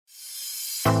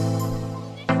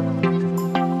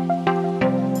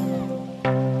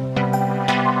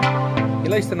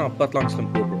luister na Pad langs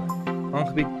Limpopo,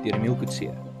 aangebied deur Emile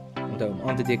Coetzee. Onthou om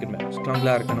aan te teken met ons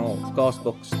Klankblader kanaal,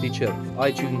 Castbox, Stitcher of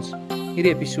iTunes.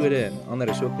 Hierdie episode en ander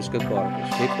is ook beskikbaar op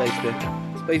ons webtuiste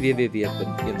by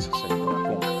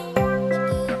www.eensgesin.com.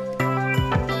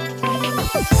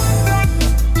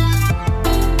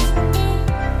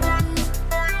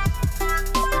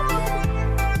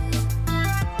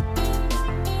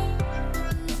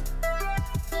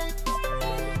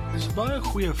 Dis 'n baie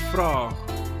goeie vraag.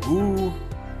 Hoe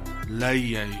lei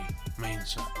jy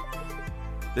mense?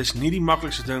 Dis nie die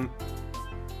maklikste ding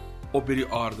op hierdie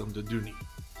aarde om te doen nie.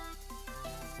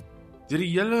 Deur die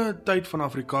hele tyd van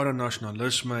Afrikaner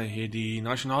nasionalisme het die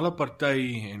Nasionale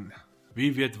Party en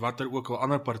wie weet watter ook al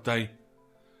ander party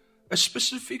 'n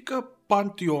spesifieke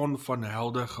pantheon van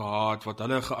helde gehad wat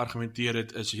hulle geargumenteer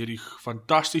het is hierdie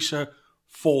fantastiese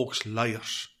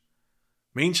volksleiers.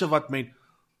 Mense wat met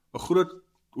 'n groot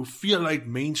hoeveelheid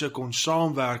mense kon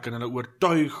saamwerk en hulle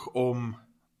oortuig om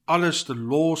alles te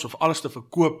los of alles te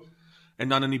verkoop en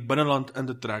dan in die binneland in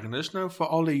te trek. En dis nou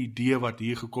veral 'n idee wat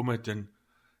hier gekom het in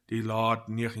die laat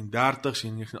 1930s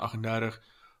en 1938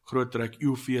 groot trek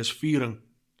eeufeesviering.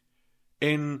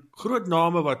 En groot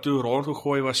name wat toe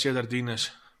rondgegooi was sedertdien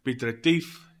is Piet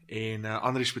Retief en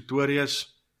Andries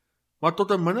Pretorius, maar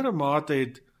tot 'n mindere mate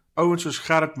het ouens soos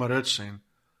Gerrit Marits en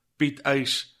Piet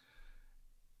Uys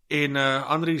en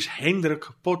Andries Hendrik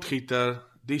Potgieter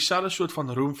dieselfde soort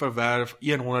van roem verwerf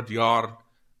 100 jaar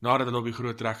nadat hulle op die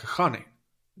groot trek gegaan het.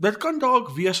 Dit kan dalk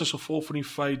wees as gevolg van die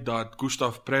feit dat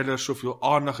Gustav Preller soveel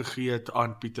aandag gegee het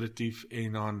aan Piet Retief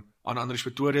en aan Andries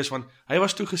Pretorius, want hy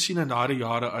was toe gesien in daardie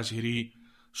jare as hierdie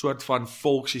soort van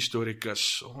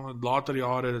volkshistorikus. Later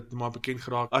jare het dit maar bekend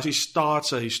geraak as die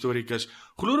staatse historikus.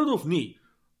 Glo dit of nie,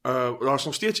 daar is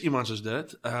nog steeds iemand soos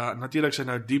dit. Natuurlik sy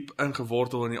nou diep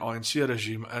ingewortel in die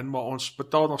ANC-regime in, maar ons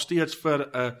betaal nog steeds vir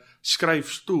 'n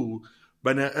skryfstoel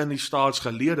binne in die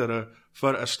staatsgeleedere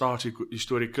vir 'n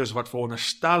staatshistorikus wat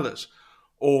veronderstel is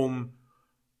om,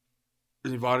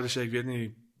 in die waarheid te sê, ek weet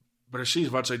nie presies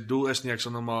wat sy doel is nie, ek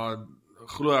sal nou maar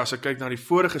glo as ek kyk na die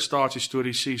vorige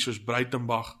staatshistorici soos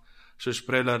Breitenbach, soos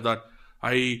Preller, dat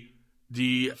hy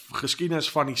die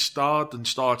geskiedenis van die staat en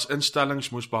staatsinstellings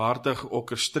moes behartig,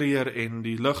 orkestreer en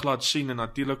die lig laat sien en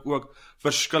natuurlik ook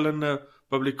verskillende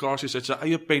publikasies uit sy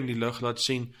eie pen die lig laat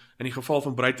sien. In die geval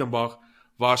van Breitenbach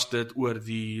was dit oor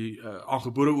die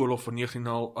Angeboereoorlog van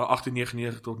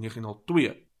 1899 tot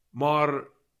 1902. Maar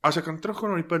as ek kan teruggaan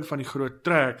na die punt van die groot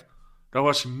trek, daar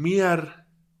was meer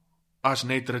as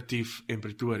net Retief en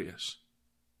Pretorius.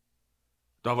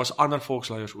 Daar was ander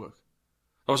volksleiers ook.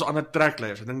 Daar was ander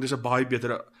trekleiers. Ek dink dis 'n baie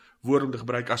beter woord om te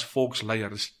gebruik as volksleier,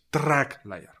 dis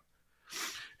trekleier.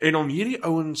 En om hierdie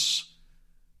ouens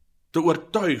te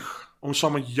oortuig om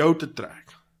saam met jou te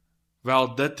trek,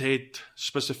 wel dit het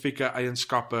spesifieke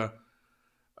eienskappe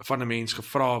van 'n mens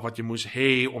gevra wat jy moes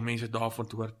hê om mense daarvan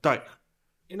te oortuig.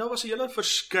 En daar was 'n hele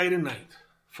verskeidenheid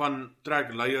van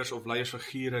trekleiers of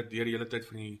leiersfigure deur die hele tyd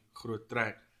van die groot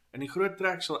trek. In die groot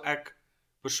trek sal ek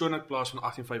persoonlik plaas van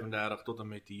 1835 tot en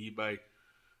met hier by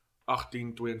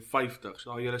 1852, so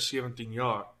al julle 17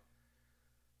 jaar.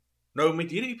 Nou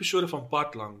met hierdie episode van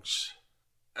Pad langs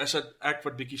is dit ek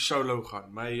wat bietjie solo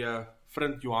gaan. My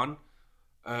vriend Johan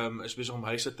is besig om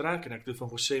huis te trek en ek het van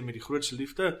gesê met die grootste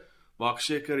liefde, maak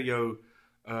seker jou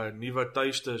nuwe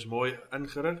tuiste is mooi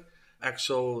ingerig. Ek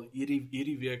sal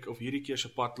hierdie week of hierdie keer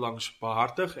se pad langs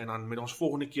behartig en dan met ons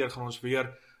volgende keer gaan ons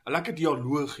weer 'n lekker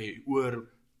dialoog hê oor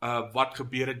wat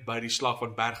gebeur het by die slag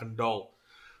van Bergendal,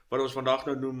 wat ons vandag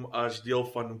nou noem as deel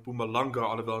van Mpumalanga,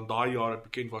 alhoewel in daai jaar het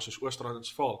bekend was as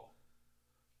Oos-Transvaal.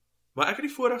 Maar ek het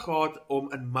die voorreg gehad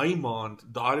om in my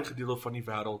maand daardie gedeelte van die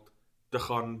wêreld te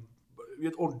gaan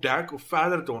ontdek of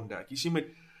verder te ontdek. Jy sien, met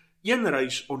een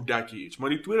reis ontdek jy iets, maar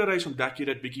die tweede reis ontdek jy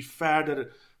dit bietjie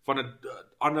verder van 'n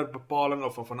ander bepaling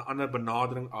of van 'n ander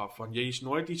benadering af, van jy is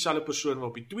nooit dieselfde persoon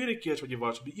op die tweede keer wat jy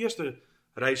was op die eerste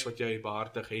reis wat jy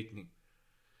behartig het nie.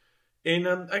 En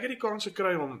ek het die kans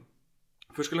gekry om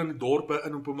verskillende dorpe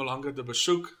in Mpumalanga te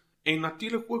besoek en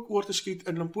natuurlik ook oor te skiet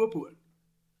in Limpopo.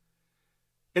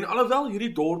 En alhoewel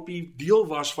hierdie dorpie deel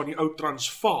was van die ou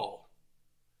Transvaal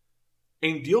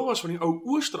en deel was van die ou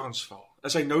Oos-Transvaal,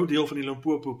 is hy nou deel van die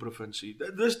Limpopo provinsie.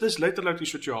 Dis letterlik die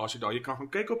situasie daar. Jy kan gaan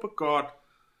kyk op 'n kaart.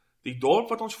 Die dorp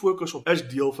wat ons fokus op is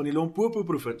deel van die Limpopo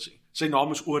provinsie. Sy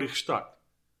naam is Oorigstad.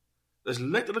 Dis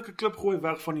letterlik 'n klipgooi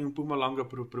weg van die Mpumalanga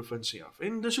provinsie af.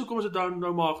 En dis hoekom ons dit dan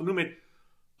nou maar genoem het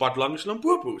Pad langs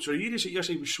Limpopo. So hier is die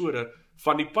eerste episode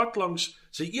van die Pad langs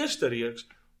sy eerste reeks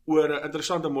oor 'n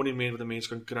interessante monument wat 'n mens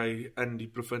kan kry in die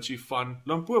provinsie van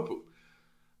Limpopo.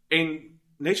 En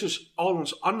net soos al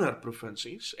ons ander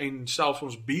provinsies en selfs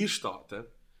ons buurstate,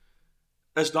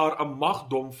 is daar 'n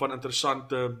magdom van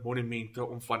interessante monumente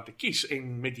om van te kies.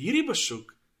 En met hierdie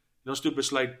besoek, het ons toe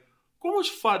besluit, kom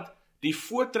ons vat die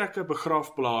Voortrekker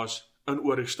begraafplaas in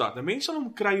Oorigstad. Nou mense sal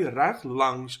hom kry reg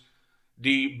langs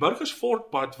die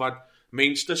Burgersfortpad wat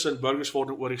mense tussen Burgersfort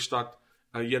en Oorigstad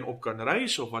heen op kan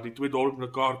reis, of wat die twee dorpe met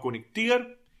mekaar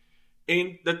konnekteer.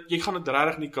 En jy gaan dit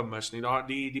regtig nie kan mis nie.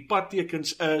 Die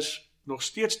padtekens is nog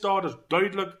steeds daar, dis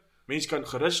duidelik. Mense kan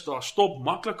gerus daar stop,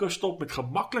 makliker stop, met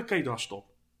gemaklikheid daar stop.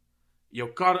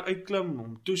 Jou kar uitklim,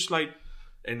 hom toesluit,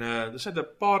 en dis net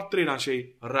 'n paar tree, dan is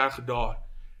jy reg daar.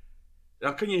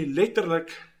 Dan kan jy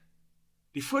letterlik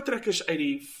die Voortrekkers uit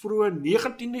die vroeë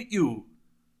 19de eeu,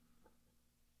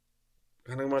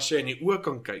 kan ek maar sê, in die oë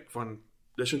kan kyk, van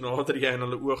dis hoe nader jy in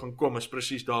hulle oë gaan kom, is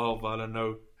presies daar waar hulle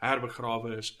nou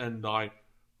herbegrawe is in daai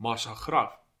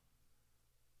massagraf.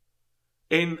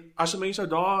 En as 'n mens nou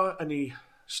daar in die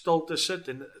stilte sit,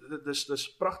 en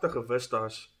dis pragtige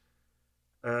vistas,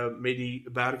 met die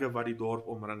berge wat die dorp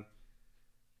omring,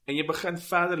 en jy begin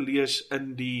verder lees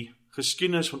in die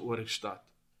geskiedenis van Oorigstad,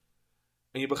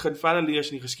 en jy begin verder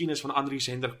lees in die geskiedenis van Andries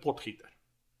Hendrik Potgieter.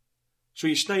 So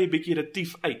jy sny 'n bietjie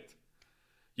retief uit,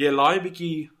 jy laai 'n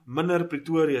bietjie minder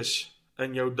Pretorius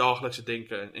in jou daaglikse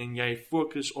denke, en jy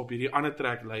fokus op hierdie ander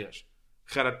trekleiers,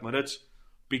 Gerrit Maritz,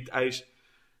 Piet Uys,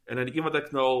 en dan die een wat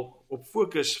ek nou al op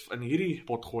fokus in hierdie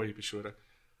potgooi episode,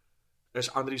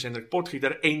 is Andries Hendrik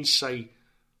Potgieter en sy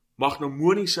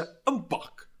magnumoniese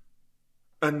impak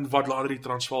in wat later die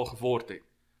Transvaal geword het.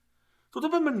 Tot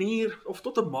op 'n manier, of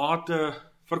tot 'n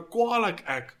mate, verkwalik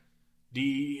ek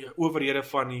die owerhede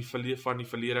van die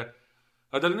verlede,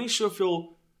 dat hulle nie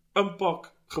soveel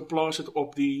impak geplaas het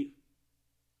op die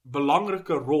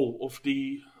belangrike rol, of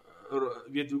die,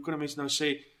 hoe kan 'n mens nou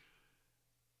sê,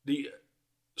 die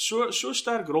so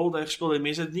sterk rol dat hy gespeel, dat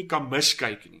mense dit nie kan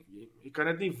miskyk nie. Jy kan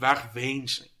dit nie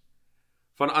wegwens nie,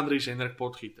 van Andries Hendrik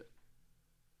Potgieter.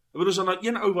 Ek bedoel, as daar nou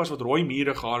een ou was wat rooi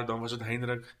mure gehad het, dan was dit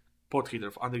Hendrik Potgieter,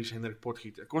 of Andries Hendrik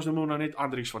Potgieter. Kom ons noem hom nou net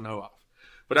Andries van nou af.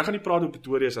 Maar ek gaan nie praat oor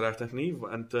Pretorius regtig nie,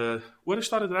 want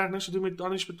Oorigstad het regtig niks te doen met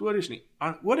Andries Pretorius nie.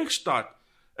 Oorigstad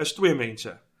is twee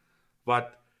mense,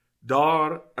 wat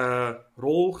daar 'n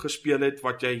rol gespeel het,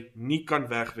 wat jy nie kan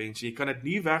wegwens. Jy kan dit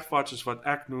nie wegvat soos wat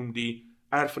ek noem die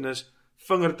erfenis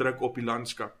vingerdruk op die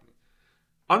landskap nie.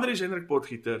 Andries Hendrik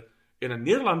Potgieter, en 'n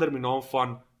Nederlander met naam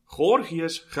van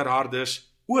Georgius Gerardus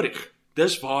Oorich.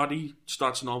 Dis waar die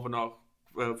stadsnaam vandag,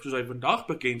 soos hy vandag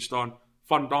bekend staan,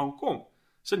 vandaan kom.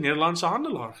 Dis 'n Nederlandse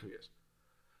handelaar gewees.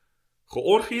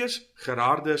 Georgius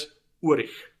Gerardus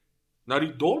Oorich. Nou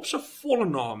die dorp se volle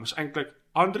naam is eintlik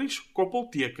Andries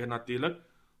koppelteken natuurlik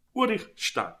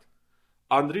Oorigstad.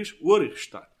 Andries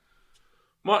Oorigstad.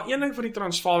 Maar een ding van die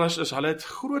Transvaalers is, hulle het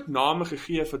groot name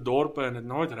gegee vir dorpe en het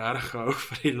nooit regtig gehou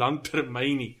vir die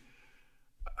langtermyn nie.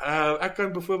 Ek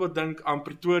kan byvoorbeeld dink aan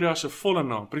Pretoria se volle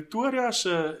naam. Pretoria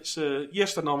se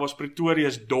eerste naam was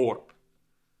Pretorius dorp.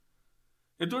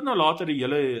 En toe nou later die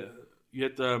hele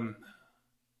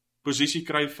posisie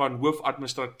kry van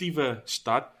hoofadministratiewe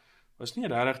stad, was nie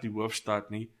regtig die hoofstad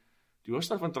nie. Die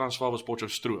hoofstad van Transvaal was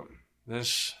Potchefstroom.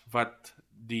 Dis wat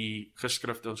die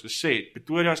geskrifte ons gesê het.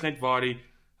 Pretoria is net waar die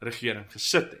regering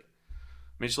gesit het.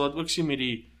 Mense sal dit ook sien met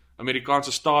die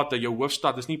Amerikaanse state, jou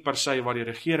hoofstad is nie per se waar die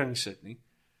regering sit nie.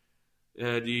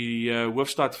 Die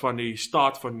hoofstad van die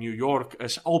staat van New York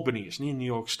is Albany, is nie New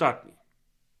York stad nie.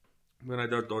 Maar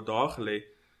hy het daar gelê.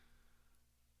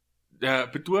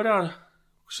 Pretoria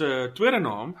se tweede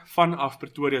naam vanaf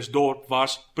Pretorius dorp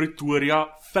was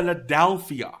Pretoria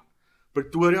Philadelphia.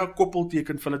 Pretoria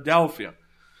koppelteken Philadelphia.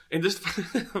 En dis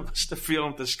was te veel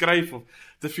om te skryf, of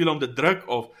te veel om te druk,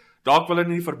 of dalk wil hulle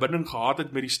nie verbinding gehad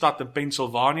het met die stad in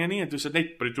Pennsylvania nie, en toe is dit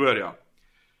net Pretoria.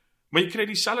 Maar jy kry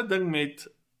dieselfde ding met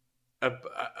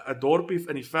 'n dorpie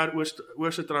in die ver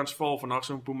ooste Transvaal, vandag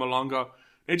so in Mpumalanga,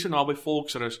 net so naby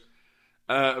Volksrus.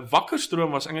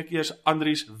 Wakkerstroom was eintlik eers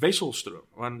Andries Wesselstroom,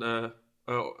 want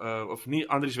of nie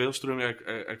Andries Wesselstroom,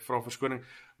 ek vra verskoning,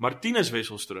 Martinus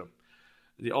Wesselstroom.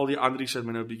 Al die Andries het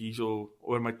my nou 'n bietjie so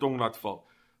oor my tong laat val.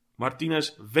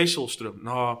 Martinus Wesselstroom,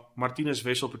 Martinus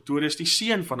Wessel Pretorius, die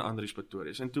seun van Andries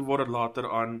Pretorius, en toe word dit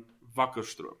later aan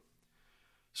Wakkerstroom.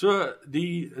 So,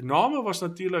 die name was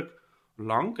natuurlik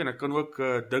lang, en ek kan ook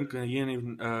dink hier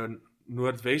in die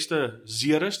noordweste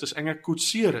Zeerust, dis eintlik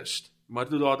Koetserust, maar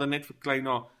toe later net verklein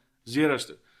na Zeerust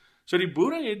toe. So die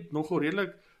boere het nogal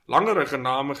redelik langerige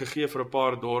name gegee vir 'n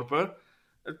paar dorpe.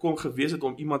 Dit kon gewees het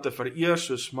om iemand te vereer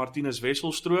soos Martinus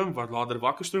Wesselstroom, wat later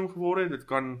Wakkerstroom geword het. Dit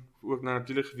kan ook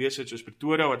natuurlik gewees het soos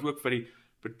Pretoria, wat ook vir die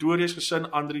Pretorius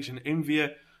gesin, Andries en MW,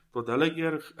 tot hulle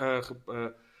eer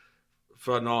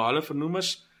na hulle vernoem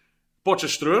is.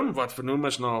 Potchefstroom, wat vernoem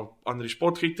is na Andries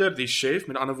Potgieter, die chef,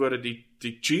 met ander woorde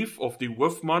die chief of die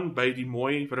hoofman by die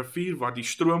mooi rivier, wat die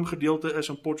stroomgedeelte is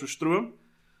in Potchefstroom.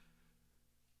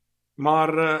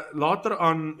 Maar later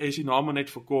aan is die name net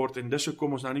verkort, en dis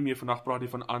hoekom ons nou nie meer vandag praat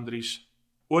van Andries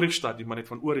Oryxstad, maar net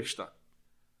van Oryxstad.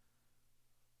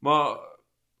 Maar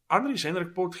Andries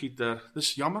Hendrik Potgieter,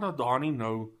 dis jammer dat daar nie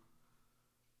nou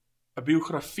 'n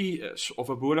biografie is, of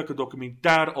 'n behoorlike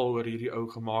dokumentêr al oor hierdie ou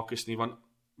gemaak is nie, want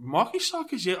maak nie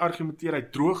saak as jy argumenteer hy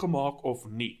droog gemaak of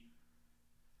nie.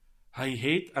 Hy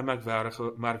het 'n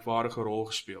merkwaardige rol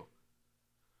gespeel.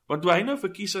 Want toe hy nou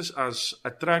verkies is as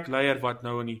 'n trekleier wat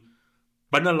nou in die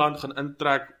binneland gaan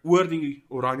intrek oor die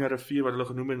Oranje rivier, wat hulle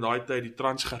genoem in daai tyd die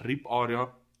Transgariep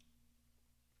area,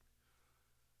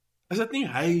 is dit nie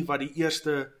hy wat die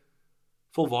eerste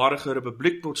volwaardige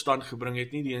republiek tot stand gebring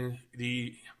het nie,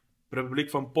 die Republiek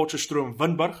van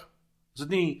Potchefstroom-Wynberg. Is dit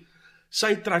nie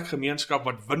sy trekgemeenskap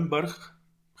wat Wynberg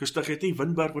gestig het nie?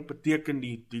 Wynberg wat beteken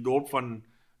die dorp van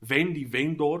Wen, die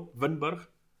Wendorp,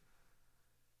 Wynberg.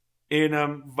 En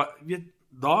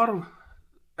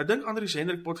ek dink Andries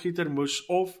Hendrik Potgieter moes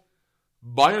of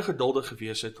baie geduldig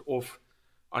gewees het, of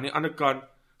aan die ander kant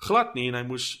glad nie, en hy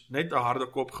moes net 'n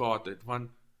harde kop gehad het,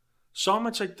 want saam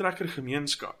met sy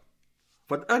trekkergemeenskap,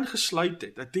 wat ingesluit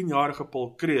het, 'n 10-jarige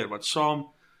Paul Creer, wat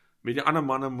saam met die ander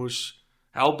manne moes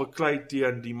help beklei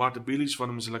teen die Matabele's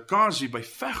van Mzilikazi by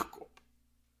Vegkop.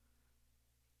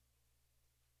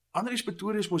 Andries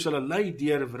Pretorius moes hulle lei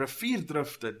deur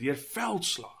rivierdrifte, deur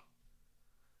veldslae.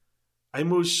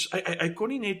 Hy kon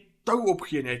nie net tou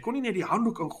opgee nie, hy kon nie net die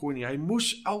handdoek ingooi nie, hy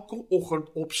moes elke oggend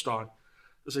opstaan.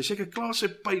 Dus hy seker klaar sy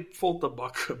pyp vol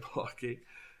tabak gebak het,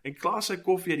 en klaar sy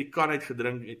koffie uit die kan uit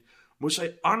gedrink het, moes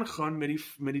hy aangaan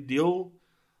met die deel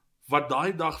wat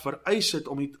daai dag vereis het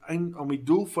om die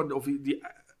doel van, of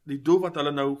die doel wat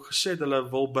hulle nou gesê hulle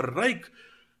wil bereik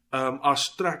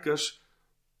as trekkers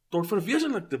tot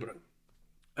verwesenlik te bring.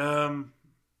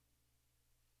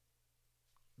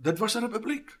 Dit was 'n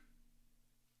republiek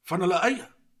van hulle eie.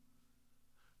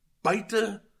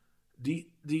 Buite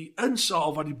die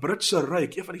insaal wat die Britse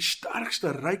ryk, een van die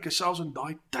sterkste ryke selfs in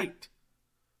daai tyd,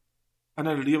 in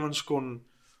hulle lewens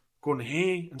kon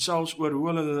hê, en selfs oor hoe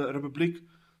hulle 'n republiek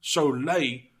sou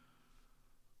lei.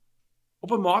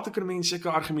 Op 'n mate kan mense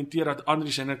seker argumenteer dat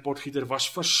Andries Hendrik Potgieter was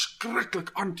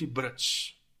verskriklik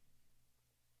anti-Brits.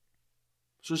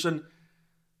 Soos 'n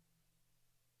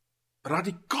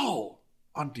radikaal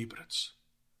anti-Brits.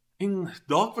 En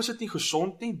dalk was dit nie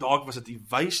gesond nie, dalk was dit nie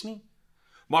wys nie,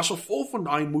 maar as gevolg van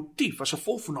daai motief, as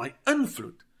gevolg van daai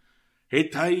invloed,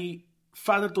 het hy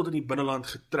verder tot in die binneland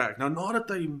getrek. Nou nadat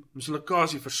hy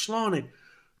Mzilikazi verslaan het,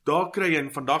 daar kry jy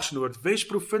in vandag se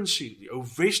Noordwes-provinsie, die ou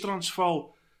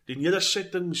Wes-Transvaal, die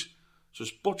nedersettings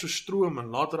soos Potchefstroom en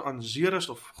later aan Zeerust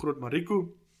of Groot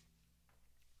Marico.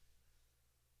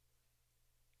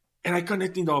 En hy kan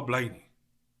net nie daar bly nie.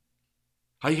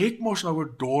 Hy het mos nou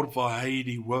 'n dorp waar hy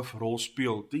die hoofrol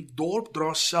speel. Die dorp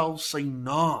dra self sy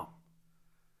naam.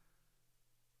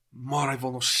 Maar hy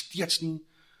wil nog steeds nie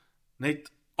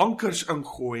net ankers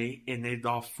ingooi en net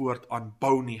daar voort aan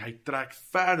bou nie. Hy trek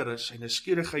verder, sy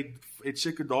nuuskierigheid het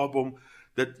seker daarom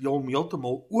dit hom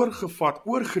heeltemal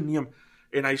oorgeneem,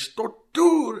 en hy's tot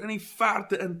deur in die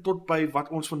verte in tot by wat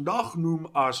ons vandag noem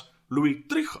as Louis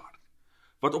Trichardt,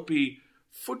 wat op die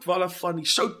voetwalle van die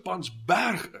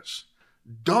Soutpansberg is.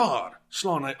 Daar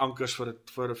slaan hy ankers vir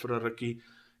 'n rukkie,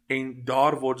 en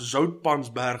daar word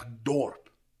Soutpansberg dorp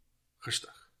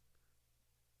gestig.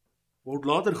 Word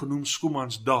later genoem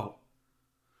Schoemansdal,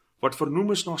 wat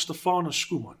vernoem is na Stefanus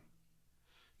Schoeman,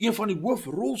 een van die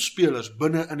hoofrolspelers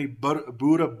binne in die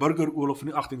boere-burgeroorlog van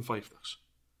die 1850s.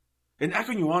 En ek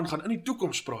en Johan gaan in die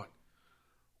toekoms praat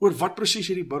oor wat presies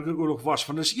hierdie burgeroorlog was,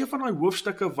 want dit is een van die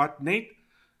hoofstukke wat net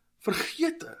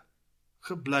vergete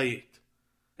gebly het,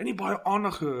 en nie baie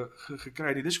aandag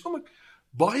gekry het. Dis hoekom ek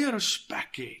baie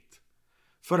respek het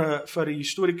vir 'n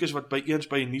historikus wat eens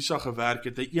by Unisa gewerk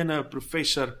het, 'n ene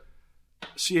professor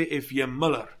C.F.J.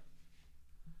 Miller,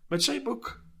 met sy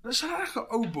boek. Dis 'n regte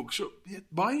ou boek, so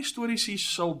baie historiese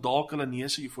sal dalk hulle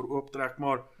neuse hiervoor ooptrek,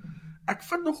 maar ek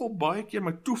vind nogal baie keer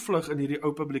my toevlug in hierdie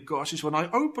ou publikasies, want daai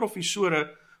ou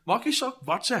professore, maak nie saak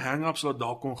wat se hang-ups hulle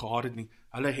daar kon gehad het nie,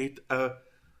 hulle het 'n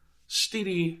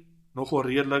studie nogal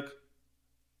redelik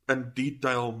in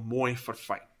detail mooi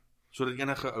verfyn, sodat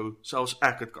enige ou, selfs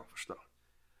ek het kan verstaan.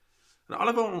 En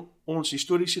alhoewel ons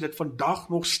historiese dit vandag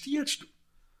nog steeds doen,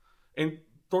 en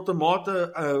tot 'n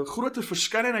mate 'n groter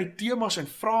verskeidenheid temas en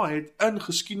vrae het in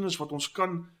geskiedenis wat ons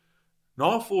kan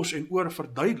navors en oor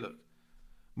verduidelik,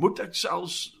 moet ek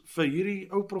selfs vir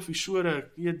hierdie ou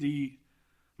professore, die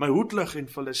my hoed lig en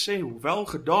vir hulle sê, wel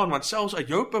gedaan, want selfs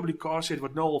uit jou publikasie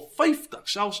wat nou al 50,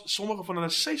 selfs sommige van hulle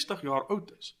 60 jaar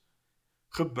oud is,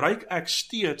 gebruik ek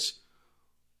steeds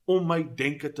om my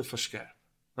denke te verskerp.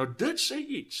 Nou dit sê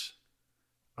iets.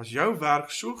 As jou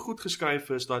werk so goed geskryf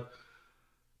is dat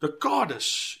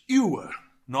dekades, eeue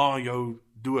na jou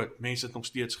dood, mense het nog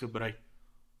steeds gebruik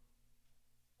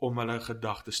om hulle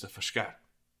gedagtes te verskerp.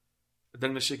 Ek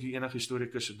dink dit is seker enige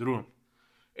historikus se droom.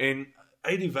 En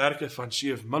uit die werke van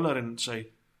C.F. Miller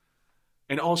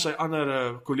en al sy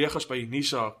ander kollegas by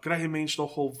Unisa, kry 'n mens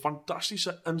nogal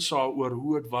fantastiese insaag oor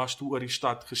hoe het was toe oor die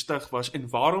stad gestig was en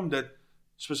waarom dit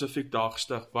spesifiek daar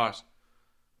gestig was.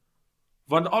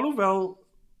 Want alhoewel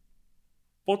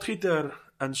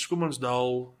Potgieter in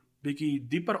Schoemansdal bietjie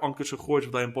dieper ankers gegooi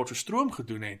wat hy in Potchefstroom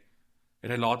gedoen het,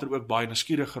 en hy later ook baie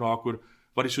nuuskierig geraak oor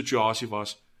wat die situasie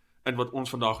was in wat ons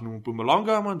vandag noem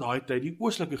Mpumalanga, maar in daai tyd die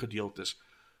oostelike gedeeltes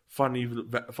van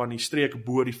die streek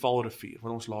bo die Vaalrivier,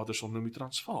 wat ons later sal noem die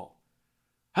Transvaal.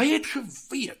 Hy het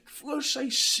geweet, voor sy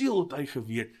siel het hy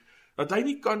geweet, dat hy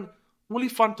nie kan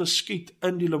olifante skiet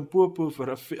in die Limpopo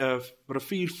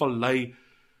riviervallei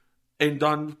en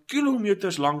dan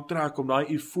kilometers lang trek om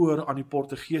daai ivoor aan die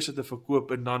Portugese te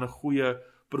verkoop en dan 'n goeie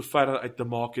profiler uit te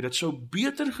maak. Dit sou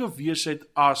beter gewees het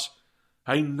as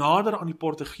hy nader aan die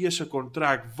Portugese kon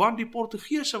trek, want die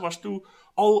Portugese was toe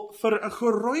al vir 'n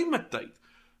geruime tyd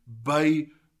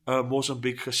by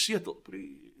Mosambik gesetel.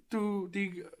 Toe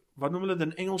die, wat noem hulle dit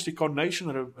in Engels, die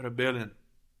Carnation Rebellion,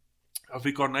 of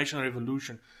die Carnation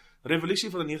Revolution, revolusie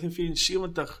van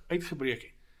 1974 uitgebreek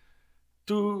het.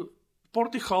 Toe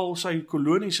Portugal sy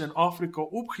kolonies in Afrika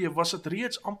opgee, was dit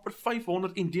reeds amper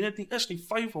 500, en dien dit nie is nie,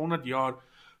 500 jaar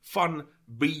van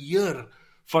beheer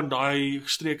van daai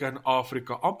streke in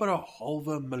Afrika, amper 'n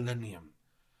halwe millennium.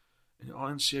 En die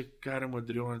ANC kerm met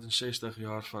 360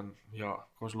 jaar van, ja,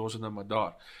 kom ons los dit nou maar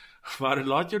daar. Maar het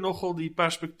laat jou nogal die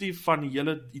perspektief van die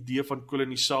hele idee van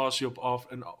kolonisasie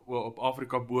op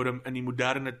Afrika bodem in die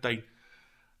moderne tyd,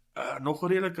 nog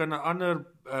redelijk in 'n ander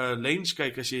lens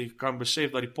kyk, as jy kan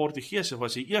besef dat die Portugese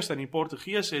was die eerste, en die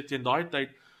Portugese het in daai tyd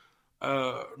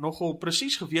nogal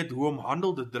presies geweet hoe om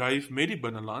handel te dryf met die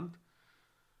binneland.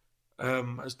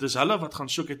 Dis hulle wat gaan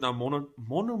soek het na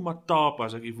Monomatapa,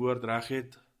 as ek die woord reg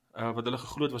het, wat hulle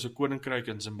geglo het was 'n koninkryk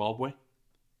in Zimbabwe,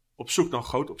 op soek na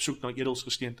goud, op soek na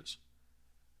edelsgesteentes.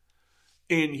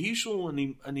 En hierso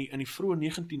in die vroeë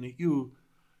 19de eeu,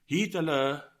 het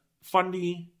hulle van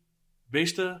die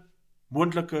beste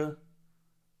moontlike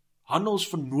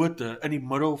handelsvernote in die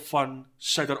middel van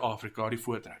Suider-Afrika, die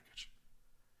voortrekkers.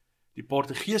 Die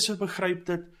Portugese begryp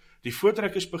dit, die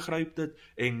voortrekkers begryp dit,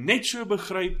 en net so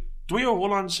begryp 2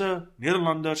 Hollandse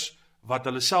Nederlanders wat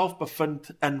hulle self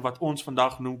bevind in wat ons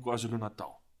vandag noem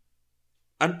KwaZulu-Natal.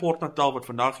 In Port Natal wat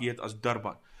vandag heet as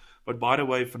Durban, wat by the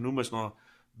way vernoem is na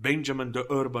Benjamin de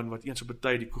Urban, wat eens op 'n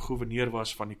tyd die gouverneur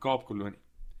was van die Kaapkolonie.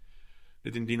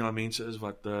 Dit indien daar mense is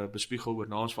wat bespiegel oor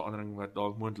naamsverandering wat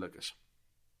dalk moontlik is.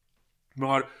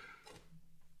 Maar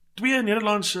 2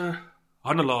 Nederlandse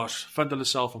handelaars vind hulle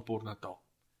self in Port Natal.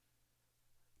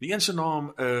 Die een se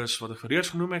naam is, wat ek reeds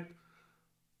genoem het,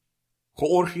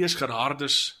 Georgius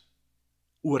Gerhardus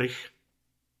Orig.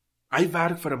 Hy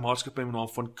werk vir 'n maatskappy met naam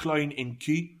van Klein & Q,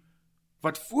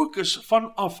 wat fokus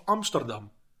vanaf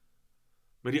Amsterdam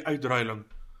met die uitruiling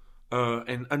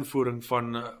en invoering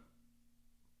van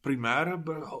primêre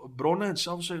bronne en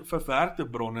selfs verwerkte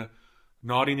bronne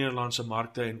na die Nederlandse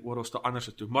markte en oralste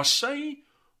anderste toe. Maar sy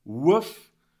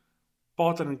hoof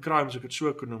pater in crime, as ek het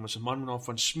so kan noem, is 'n man met naam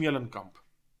van Smeelenkamp.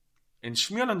 En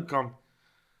Smeelenkamp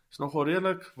is nogal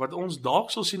redelik wat ons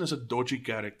dalk sal sien as 'n dodgy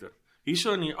character.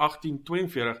 Hierso in die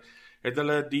 1842 het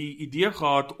hulle die idee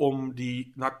gehad om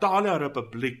die Natalia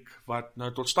Republiek, wat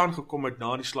nou tot stand gekom het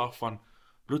na die slag van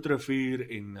Bloedrivier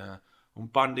en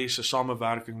Mpande se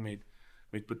samewerking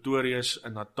met Pretorius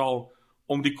in Natal,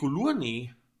 om die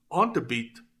kolonie aan te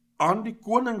bied aan die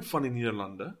koning van die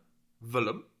Nederlande,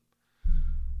 Willem,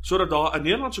 sodat daar 'n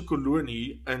Nederlandse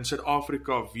kolonie in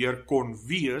Suid-Afrika weer kon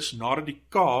wees, nadat die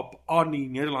Kaap aan die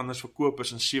Nederlanders verkoop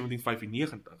is in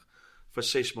 1795 vir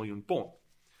 6 miljoen pond.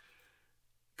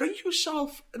 Kan jy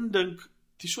jouself indink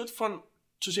die soort van,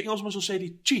 soos die Engelsman sal sê,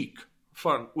 die cheek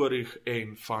van Orig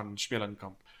en van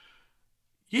Smeelenkamp?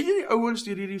 Jy het die ouens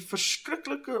deur hierdie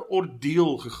verskriklike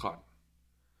ordeel gegaan.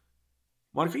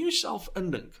 Maar kan jy jouself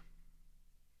indink,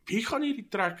 hier gaan hierdie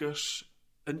trekkers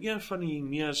in een van die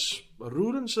mees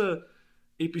roerendste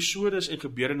episodes en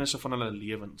gebeurtenisse van hulle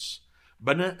lewens,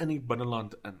 binne in die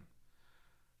binneland in.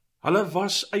 Hulle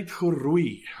was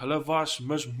uitgeroei, hulle was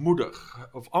mismoedig,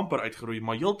 of amper uitgeroei,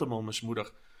 maar heeltemal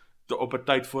mismoedig, op 'n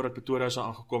tyd voordat Pretoria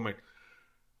aangekom het.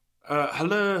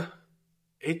 Hulle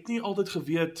het nie altyd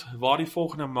geweet waar die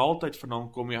volgende maaltyd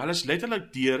vandaan kom nie. Hulle is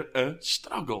letterlik deur 'n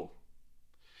struggle.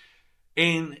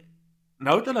 En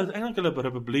nou het hulle uiteindelik hulle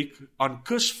republiek aan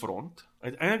kusfront,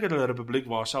 uiteindelik hulle republiek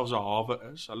waar selfs 'n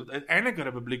hawe is, hulle het uiteindelik 'n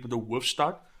republiek met 'n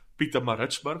hoofstad,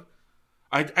 Pietermaritzburg,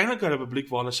 uiteindelik 'n republiek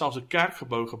waar hulle selfs 'n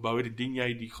kerkgebou gebou het, dien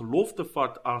jy die gelofte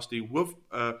vat as die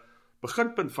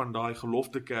beginpunt van daai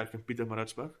geloftekerk in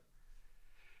Pietermaritzburg.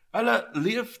 Hulle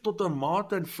leef tot 'n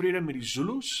mate in vrede met die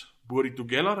Zulus, bo die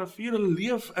Tugela rivier, hulle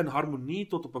leef in harmonie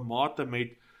tot op 'n mate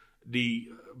met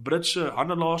die Britse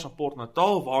handelaars aan Port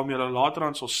Natal, waarmee hulle later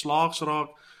aan sal slaags raak,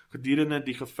 gedurende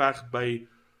die geveg by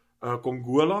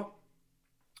Kongola,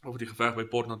 of die geveg by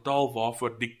Port Natal,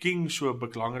 waarvoor die King so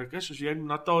belangrik is. As jy in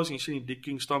Natal is en jy sien die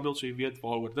King standbeeld, so jy weet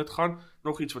waaroor dit gaan,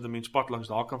 nog iets wat 'n mens pad langs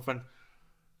daar kan vind.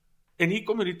 En hier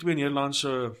kom die twee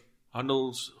Nederlandse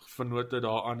handelsvennote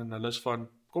daaraan, en hulle is van,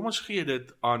 kom ons gee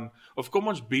dit aan, of kom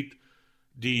ons bied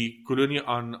die kolonie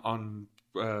aan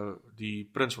die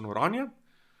Prins van Oranje,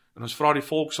 en ons vra die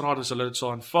Volksraad as hulle dit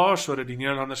sal aanvaar, sodat die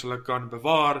Nederlanders hulle kan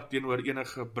bewaar teenoor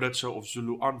enige Britse of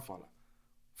Zulu aanvalle.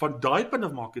 Van daai punt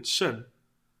af maak dit sin,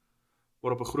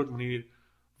 maar op 'n groot manier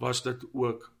was dit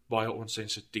ook baie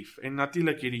onsensitief. En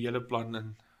natuurlik het die hele plan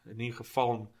in nie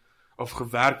geval, of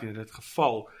gewerk in dit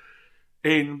geval.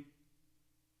 En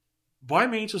baie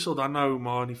mense sal dan nou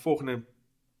maar in die volgende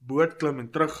boot klim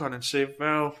en teruggaan en sê,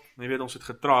 wel, jy weet, ons het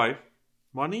getraai,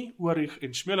 maar nie Oorich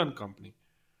en Smeelinkamp nie.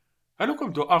 Hulle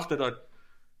kom toe agter dat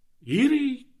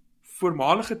hierdie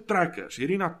voormalige trekkers,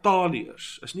 hierdie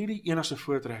Nataliërs, is nie die enigste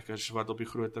voortrekkers wat op die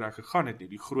groot trek gegaan het nie,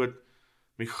 die groot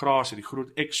migrasie, die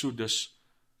groot exodus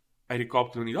uit die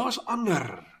Kaapkolonie. Daar's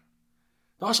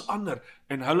ander,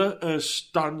 en hulle is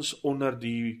tans onder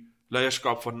die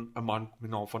leierskap van 'n man met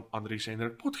naam van Andries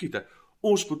Hendrik Potgieter.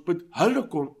 Ons moet met hulle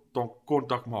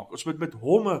kontak maak, ons moet met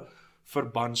hom 'n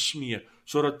verband smee,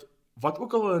 sodat wat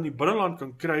ook al in die binneland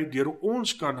kan kry, deur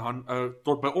ons kan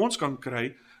tot by ons kan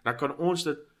kry, dan kan ons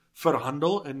dit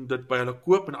verhandel en dit by hulle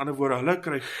koop, in ander woorde, hulle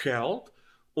kry geld,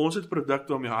 ons het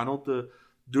produkte om die handel te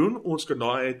doen, ons kan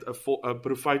daar uit 'n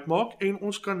profit maak, en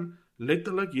ons kan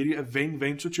letterlik hierdie 'n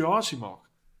wen-wen situasie maak.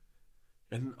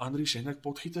 En Andries Hendrik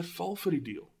Potgieter val vir die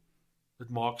deal. Dit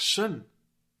maak sin.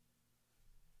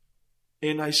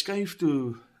 En hy skuif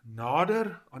toe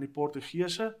nader aan die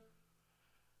Portugese,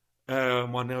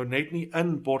 maar nou net nie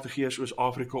in Portugees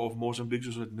Oos-Afrika of Mosambik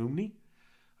soos dit noem nie.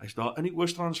 Hy is daar in die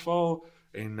Oos-Transvaal,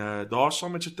 en daar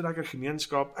saam met sy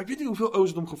trekkergemeenskap, ek weet nie hoeveel ouens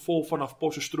het hom gevolg vanaf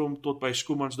Potchefstroom tot by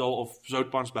Schoemansdal of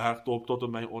Zoutpansbergtop tot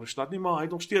in my Oorstad nie, maar hy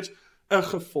het nog steeds 'n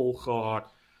gevolg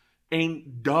gehad.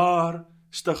 En daar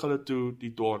stig hulle toe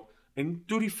die dorp. En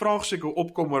toe die vraag seker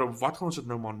opkom oor wat gaan ons dit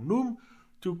nou maar noem,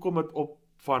 toe kom dit op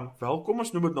van, wel, kom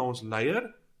ons noem dit na ons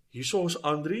leier, hierso ons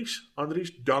Andries,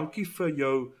 dankie vir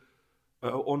jou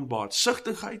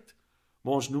onbaatsigtigheid,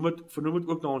 maar ons vernoem dit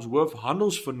ook na ons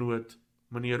hoofhandelsvernoot,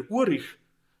 meneer Oorich,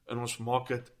 en ons maak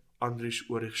dit Andries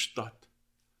Oorich stad.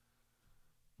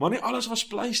 Maar nie alles was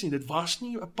pleis nie, dit was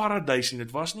nie 'n paradys nie,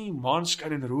 dit was nie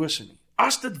maanskyn en rose nie.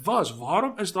 As dit was,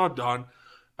 waarom is daar dan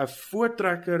 'n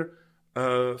voortrekker,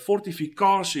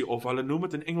 fortifikasie, of hulle noem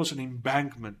dit in Engels 'n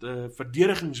embankment, 'n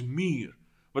verdedigingsmuur,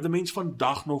 wat 'n mens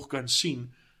vandag nog kan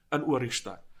sien in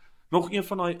Oorichstad. Nog een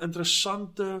van die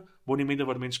interessante monumente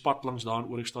wat 'n mens pad langs daar in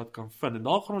Oorichstad kan vind. En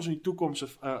daar gaan ons in die toekoms 'n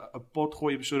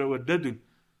potgooi episode oor dit doen.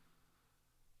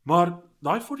 Maar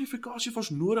daai fortifikasie was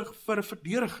nodig vir 'n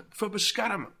verdediging, vir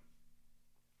beskerming.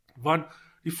 Want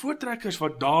die voortrekkers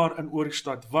wat daar in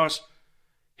Oorichstad was,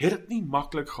 het dit nie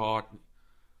maklik gehad nie.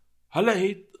 Hulle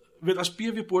het, weet, as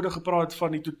PW Botha gepraat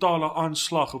van die totale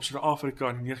aanslag op Suid-Afrika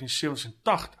in die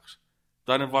 1987s,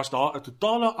 dan was daar 'n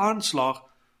totale aanslag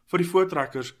vir die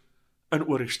voortrekkers in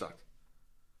Oorichstad.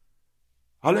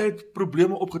 Hulle het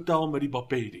probleme opgetel met die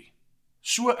Bapedi.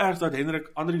 So erg dat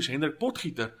Andries Hendrik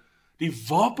Potgieter die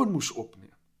wapen moes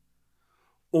opneem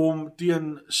om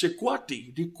teen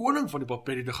Sekwati, die koning van die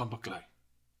Bapedi, te gaan beklei.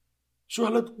 So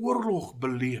hulle het oorlog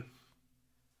beleef.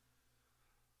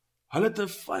 Hulle het 'n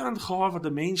vyand gehad wat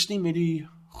 'n mens nie met die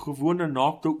gewone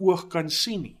naakte oog kan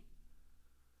sien nie.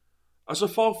 As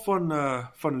gevolg van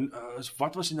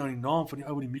wat was nou die naam van die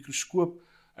ou met die mikroskoop?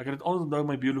 Ek het dit altyd onthou in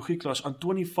my biologieklas,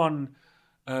 Antoni van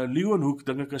Leeuwenhoek,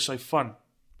 dink ek is sy van.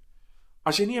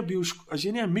 As jy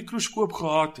nie 'n mikroskoop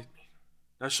gehad het nie,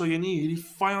 dan sou jy nie hierdie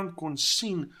vyand kon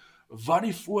sien wat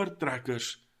die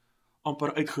voortrekkers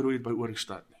amper uitgeroei het by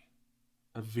Oorichstad nie.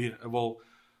 Ek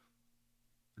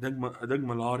dink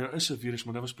malaria is 'n virus,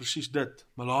 maar dit was presies dit,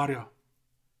 malaria.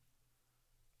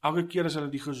 Elke keer as hulle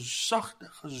die gesagte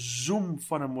gezoem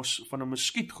van 'n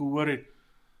muskiet gehoor het,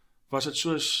 was dit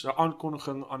soos 'n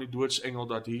aankondiging aan die doodsengel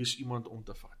dat hier is iemand om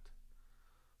te vat.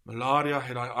 Malaria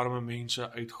het daai arme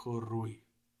mense uitgeroei.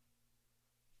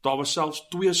 Daar was selfs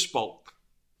tweespalk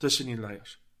tussen die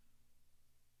leiers.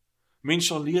 Mens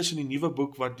sal lees in die nuwe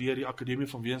boek wat deur die Akademie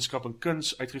van Wetenskap en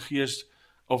Kuns uitgegee is,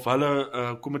 of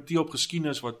hulle komitee op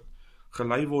geskiedenis wat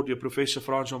gelei word deur professor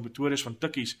Frans-Jan Pretorius van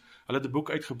Tikkies, hulle het 'n boek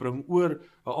uitgebring oor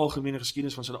 'n algemene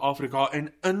geskiedenis van Suid-Afrika,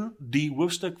 en in die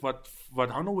hoofstuk wat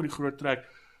handel oor die groot trek,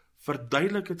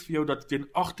 verduidelik het vir jou dat teen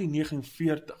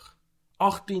 1849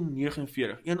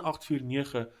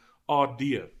 1849 AD,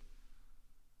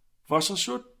 was daar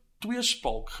so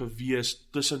tweespalk gewees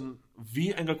tussen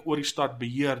wie eintlik oor die stad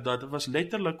beheer, dat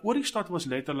oor die stad was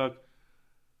letterlik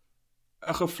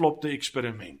 'n geflopte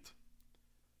eksperiment.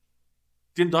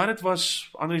 Teen daai was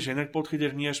Andries Hendrik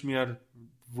Potgieter nie eens meer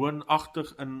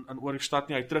woonagtig in oor die stad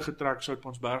nie, hy het teruggetrek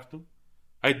Soutpansberg toe.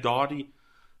 Hy het daardie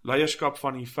leierskap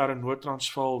van die verre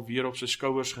Noord-Transvaal weer op sy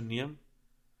skouers geneem.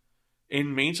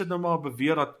 En mense het nou maar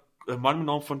beweer dat 'n man met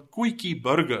naam van Koetjie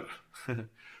Burger,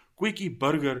 Koetjie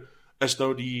Burger is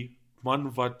nou die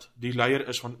man wat die leier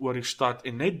is van Oorigstad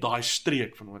en net daai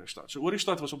streek van Oorigstad. So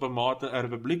Oorigstad was op 'n mate 'n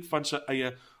republiek van sy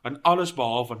eie in alles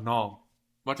behalwe naam.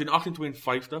 Maar in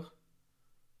 1852,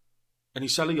 in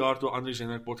dieselfde jaar toe Andries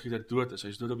Hendrik Potgieter dood is, hy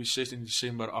is dood op die 16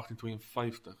 Desember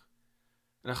 1852.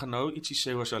 En ek gaan nou ietsie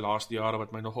sê oor sy laaste jare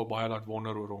wat my nogal baie laat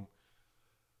wonder oor hom.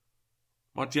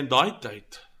 Maar teen daai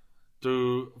tyd,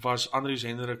 toe was Andries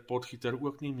Hendrik Potgieter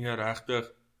ook nie meer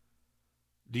regtig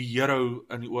die hero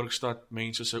in die Oorigstad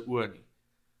mense se oë nie.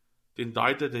 Teen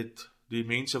daai tyd het die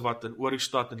mense wat in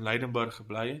Oorigstad en Leidenburg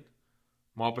gebly het,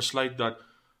 maar besluit dat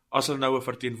as hulle nou 'n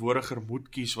verteenwoordiger moet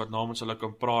kies wat namens hulle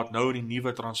kan praat, nou in die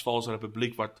nuwe Transvaalse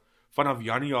Republiek wat vanaf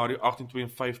Januarie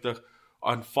 1852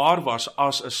 aanvaar was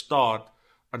as 'n staat,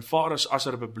 aanvaar is as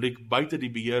 'n republiek buite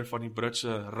die beheer van die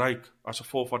Britse Ryk, as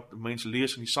gevolg wat mense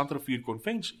lees in die Sandrivier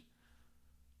Konvensie.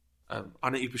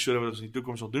 Ander episode wat ons in die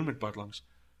toekoms sal doen met Padlangs,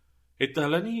 het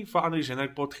hulle nie vir Andries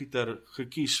Hendrik Potgieter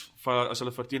gekies as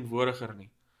hulle verteenwoordiger nie.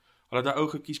 Hulle het 'n ou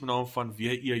gekies met naam van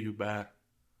W.E. Joubert.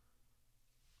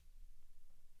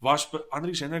 Was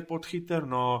Andries Hendrik Potgieter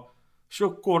na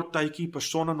so kort tydjie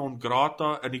persona non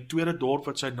grata in die tweede dorp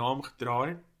wat sy naam gedra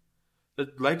het?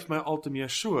 Dit lyk vir my al te meer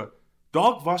so.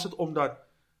 Dalk was dit omdat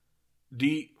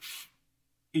die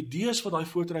idees wat daai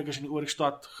voortrekkers in die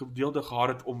Oorigstad gedeelte gehad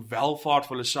het om welvaart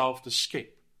vir hulle self te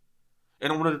skep.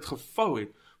 En omdat dit gevou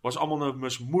het, was almal nou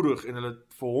mismoedig en hulle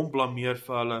vir hom blameer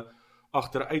vir hulle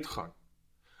agteruitgaan.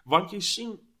 Want jy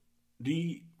sien,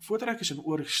 die voortrekkers in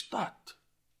Oorigstad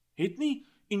het nie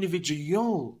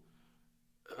individueel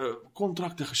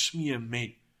kontrakte gesmee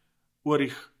met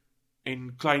Oorig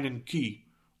en Klein en Key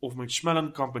of met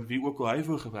Smellenkamp en wie ook al hy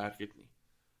wou gewerk het nie.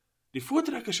 Die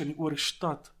voortrekkers in die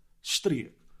Oorigstad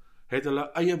streek het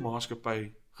hulle eie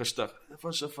maatskappy gestig. Dit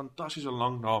was 'n fantastiese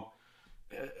lang naam.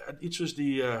 Iets soos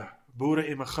die boere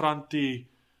emigrantie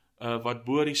wat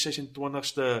bo die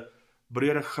 26ste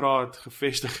breedtegraad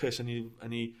gevestig is in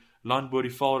die land bo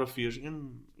die Vaalrivier,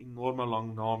 een enorme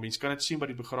lang naam. Mens kan dit sien by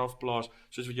die begraafplaas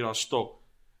soos wat jy daar stop.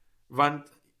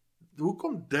 Want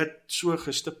hoekom dit so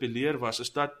gestipuleer was,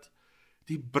 is dat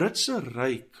die Britse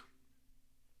Ryk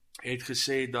het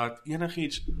gesê dat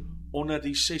enigiets onder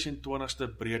die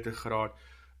 26ste breedtegraad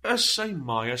is sy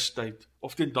majesteit,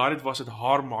 of ten daai was dit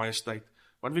haar majesteit,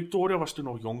 want Victoria was toe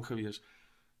nog jong gewees.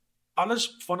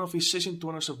 Alles vanaf die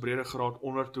 26ste breedtegraad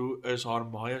ondertoe is haar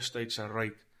majesteit se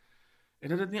ryk. En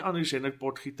dit het nie Andries Hendrik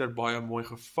Potgieter baie mooi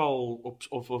geval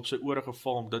op sy ore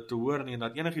geval om dit te hoor nie, en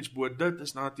dat enigiets bo dit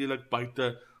is natuurlik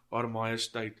buite haar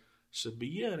majesteit se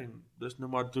beheer, en dis nou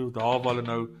maar toe daar waar hulle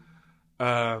nou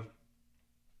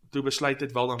toe besluit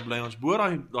het, wel dan bly ons bo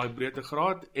daai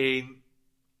breedtegraad en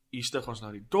hier stig ons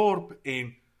na die dorp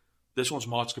en dis ons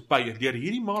maatskappy, en deur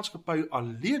hierdie maatskappy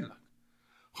alleenlik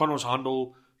gaan ons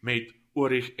handel met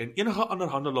Oorig en enige ander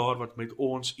handelaar wat met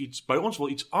ons by ons wil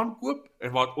iets aankoop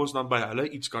en wat ons dan by hulle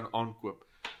iets kan aankoop.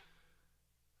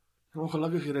 En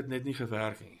ongelukkig het dit net nie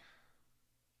gewerk nie.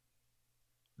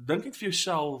 Dink net vir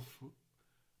jouself,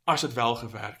 as dit wel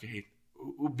gewerk het,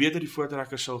 hoe beter die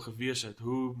voortrekkers sou gewees het,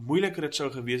 hoe moeiliker dit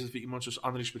sou gewees het vir iemand soos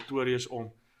Andries Pretorius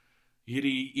om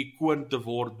hierdie ikoon te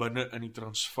word binne in die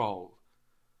Transvaal.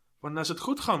 Want as dit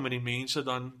goed gaan met die mense,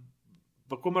 dan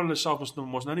bekommer hulle self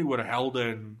ons nou nie oor helde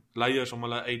en leiers om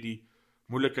hulle uit die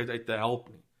moeilikheid uit te help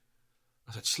nie.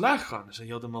 As dit sleg gaan, is dit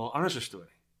heeltemal 'n ander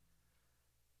storie.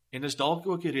 En is dalk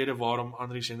ook die rede waarom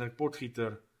Andries Hendrik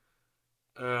Potgieter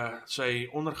sy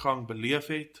ondergang beleef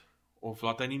het, of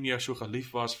dat hy nie meer so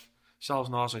gelief was, selfs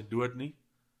na sy dood nie.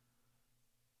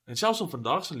 En selfs in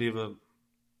vandag se lewe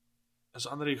is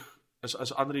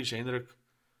Andries Hendrik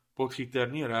Potgieter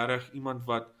nie regtig iemand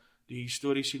wat die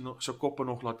historiese se koppe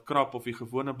nog laat krap of die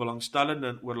gewone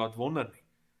belangstellende oor laat wonder nie.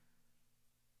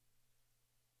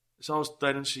 Selfs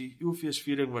tydens die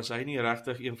Eeuwfeesviering was hy nie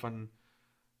regtig een van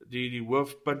die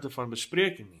hoofpunte van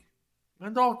bespreking nie.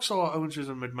 En dalk sal ouens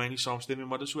soos met my nie saamstem nie,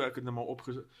 maar dis hoe ek het nou maar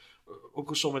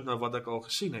opgesom het na wat ek al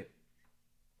gesien het.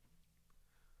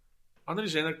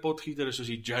 Andries Hendrik Potgieter is soos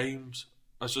die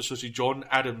soos die John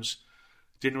Adams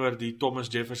teenoor die Thomas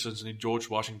Jeffersons en die George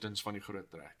Washingtons van die groot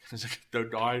trek. As ek nou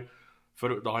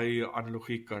daai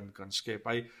analogie kan skep.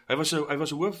 Hy was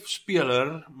 'n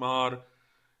hoofspeler, maar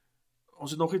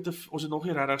ons het nog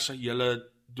nie regtig sy hele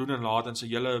doen en laat en sy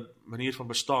hele manier van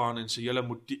bestaan en sy hele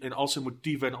en al sy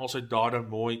motiewe en al sy dade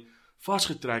mooi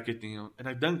vasgetrek het nie. En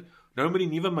ek dink nou met die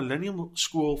nuwe millennium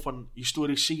skool van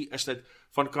historiese is dit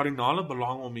van kardinale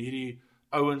belang om hierdie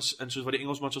ouens en soos wat die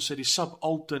Engelsman sal sê die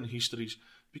subaltern histories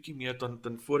bietjie meer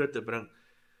ten vore te bring.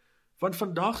 Want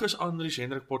vandag is Andries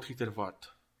Hendrik Potgieter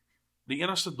wat? Die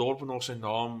enigste dorp wat nog sy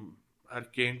naam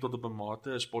erken tot op 'n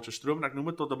mate is Potchefstroom, en ek noem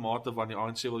dit tot 'n mate want die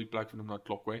ANC wil die plek vernoem na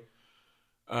Klokwy.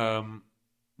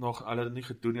 Nog, hulle het dit nie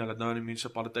gedoen nie, hulle het nou in die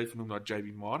munisipaliteit vernoem na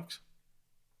JB Marks.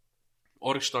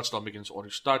 Ohrigstad staan bekend as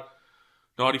Ohrigstad.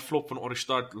 Na die flop van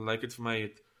Ohrigstad, lyk dit vir my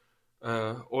het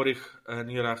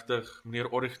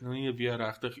meneer Ohrigh nie weer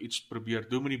regtig iets probeer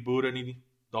doen met die boere nie.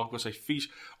 Dalk was hy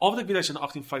vies. Al wat ek weet, hy is in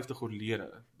 1850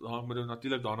 oorlede.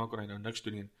 Natuurlik daarna kon hy nou niks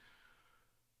doen nie.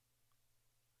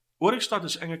 Ohrigstad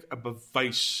is eintlik 'n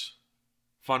bewys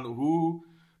van hoe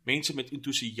mense met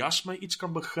entoesiasme iets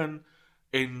kan begin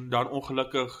en dan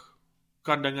ongelukkig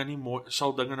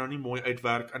sal dinge nou nie mooi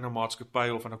uitwerk in 'n maatskappy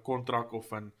of in 'n kontrak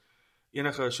of in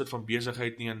enige soort van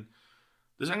besigheid nie. En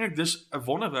dis 'n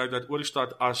wonderwerk dat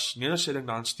Ohrigstad as nedersetting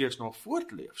dan steeds nog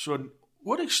voortleef. So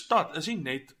Ohrigstad is nie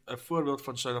net 'n voorbeeld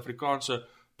van Suid-Afrikaanse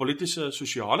politiese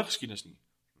sosiale geskiedenis nie.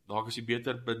 Dalk is die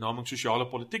beter benaming sosiale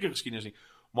politieke geskiedenis nie,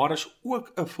 maar is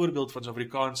ook 'n voorbeeld van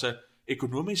Suid-Afrikaanse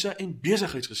ekonomiese en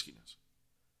besigheidsgeskiedenis.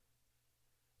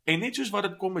 En net soos wat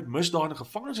dit kom met misdaad en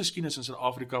gevangenisgeskiedenis in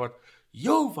Suid-Afrika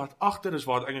wat agter is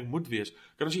waar dit eintlik moet wees,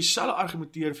 kan ons dieselfde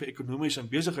argumenteer vir ekonomiese en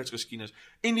besigheidsgeskiedenis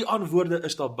en die antwoorde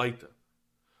is daar buite.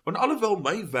 Want alhoewel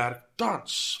my werk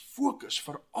tans fokus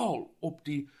veral op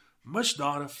die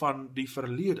misdade van die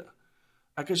verlede.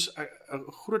 Ek is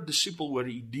 'n groot disipel oor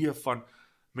die idee van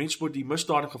mens moet die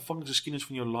misdaad en gevangenisgeskiedenis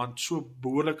van jou land so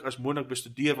behoorlik as moontlik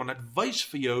bestudeer, want dit wys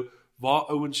vir jou waar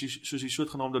ouens soos die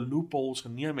soortgenaamde loopholes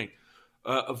geneem het,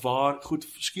 waar goed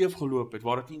skeef geloop het,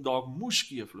 waar dit nie dalk moes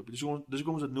skeef loop. Dis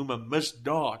hoekom ons dit noem 'n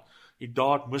misdaad. Die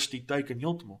daad mis die teiken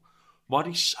heeltemal. Maar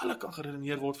dieselfde kan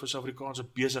geredeneer word vir Suid-Afrikaanse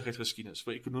besigheidsgeskiedenis,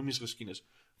 vir ekonomiese geskiedenis,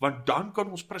 want dan kan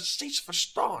ons presies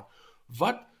verstaan,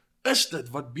 wat is dit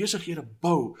wat besighede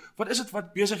bou? Wat is dit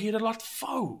wat besighede laat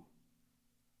vou?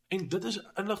 En dit is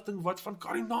inligting wat van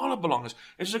kardinale belang is.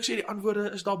 En soos ek sê, die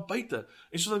antwoorde is daar buite.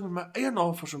 En soos ek met my eie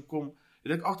navorsing kom,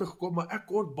 het ek agtergekom, maar ek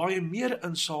kon baie meer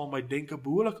insaal my denke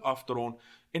behoorlik af te rond.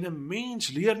 En 'n mens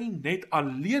leer nie net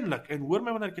alleenlik, en hoor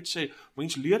my wanneer ek dit sê,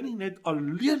 mens leer nie net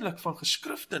alleenlik van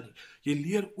geskrifte nie. Jy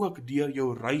leer ook deur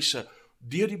jou reise,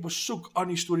 deur die besoek aan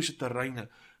historiese terreine,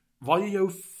 waar jy jou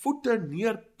voete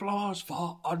neerplaas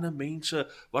waar ander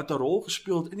mense wat 'n rol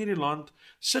gespeel het in hierdie land,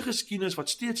 se geskiedenis wat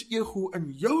steeds ego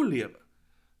in jou lewe,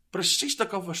 presies te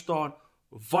kan verstaan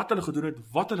wat hulle gedoen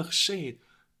het, wat hulle gesê het,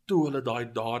 toe hulle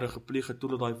daai dade gepleeg het, toe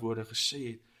hulle daai woorde gesê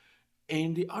het.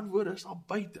 En die antwoorde is daar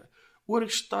buite.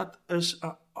 Ohrigstad is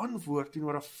 'n antwoord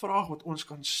teenoor 'n vraag wat ons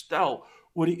kan stel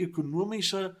oor die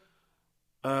ekonomiese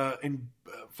en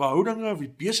verhoudinge of die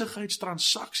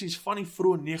besigheidstransaksies van die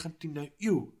vroeë 19de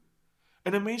eeu.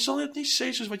 En 'n mens sal net nie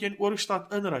sê soos wat jy in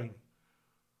Ohrigstad inry nie.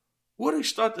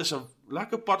 Ohrigstad is 'n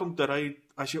lekker pad om te ry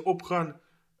as jy opgaan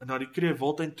na die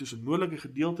Kreeu-Wildtuin toe, se noordelike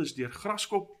gedeeltes deur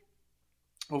Graskop,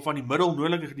 of van die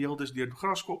middelnoordelike gedeeltes deur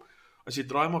Graskop, as jy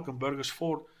draai maak in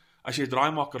Burgersfort, as jy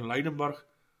draai maak in Leidenburg.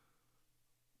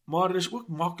 Maar dit is ook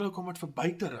maklik om dit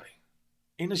verby te ry.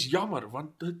 En is jammer,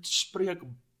 want dit spreek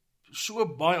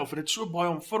so baie, of dit so baie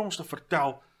om vir ons te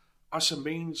vertel, as 'n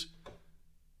mens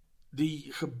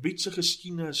die gebiedse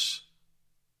geskiedenis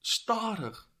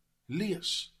stadig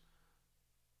lees.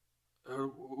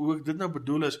 Hoe ek dit nou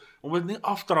bedoel is, om dit nie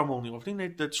af te rammel nie, of nie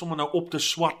net dit sommer nou op te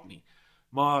swat nie,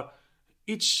 maar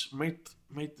iets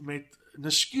met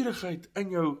nuuskierigheid in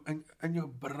jou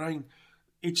brein,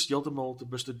 iets heeltemal te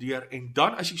bestudeer, en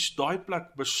dan as jy daai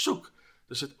plek besoek,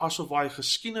 dis dit asof daai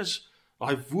geskiedenis,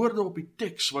 daai woorde op die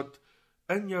teks, wat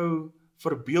in jou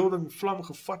verbeelding vlam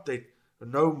gevat het,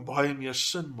 nou baie meer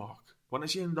sin maak. Want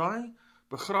as jy in daai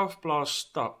begraafplaas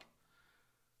stap,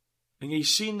 en jy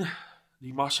sien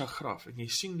die massagraf, en jy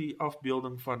sien die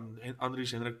afbeelding van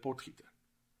Andries Hendrik Potgieter,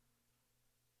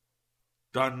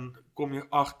 dan kom jy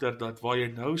agter dat waar jy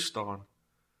nou staan,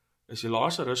 is die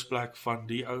laaste rusplek van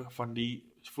die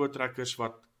voortrekkers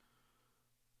wat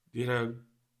deur 'n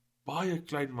baie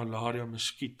klein malaria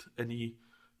muskiet in die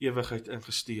ewigheid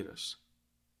ingestuur is,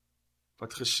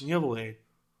 wat gesneuwel het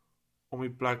om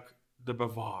die plek te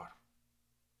bewaar.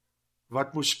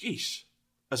 Wat moes kies?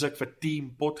 Is ek vir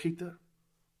team potgieter?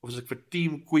 Of is ek vir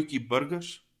team Koetjie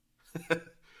Burgers?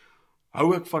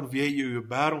 Hou ek van W.J.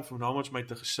 Joubert om namens my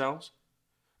te gesels?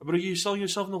 Maar jy sal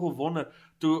jouself nogal wonder,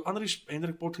 toe Andries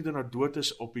Hendrik Potgieter nou dood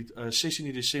is op die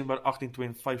 16 Desember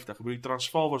 1852, die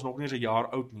Transvaal was nog nie eens 'n jaar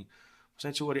oud nie, was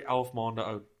net so oor die 11 maande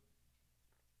oud.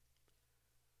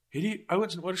 Het die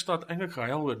ouens in Oorstad eintlik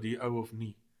gehuil oor die ou of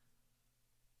nie?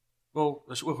 Wel,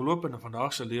 dis ooglopend in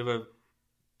vandag se lewe,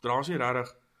 dra ons nie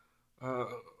regtig 'n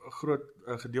groot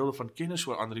gedeelte van kennis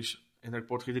oor Andries Hendrik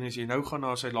Potgieter, as jy nou gaan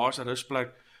na sy laaste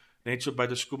rusplek, net so by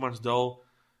die Schoemansdal,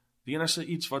 die enigste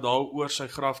iets wat daar oor sy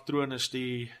graf troon is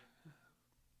die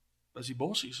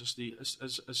bossies,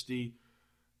 is die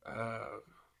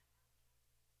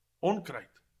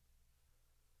onkruid.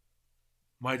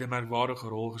 Maar hy het 'n merkwaardige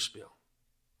rol gespeel.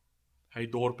 Hy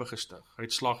het dorpe gestig, hy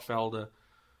het slagvelde,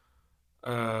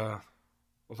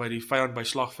 of hy die vyand by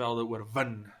slagvelde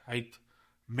oorwin, hy het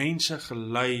mense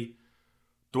gelei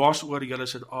dwars oor hele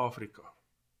Suid-Afrika.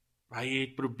 Hy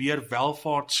het probeer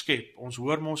welvaart skep, ons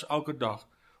hoor mos elke dag,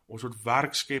 ons moet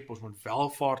werk skep, ons moet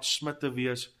welvaart smitte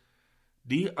wees.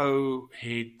 Die ou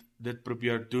het dit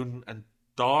probeer doen in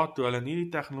daad, toe hulle nie die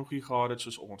tegnologie gehad het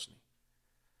soos ons nie.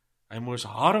 Hy moes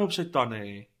hare op sy tande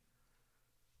hê,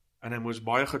 en hy moes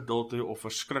baie geduld hê of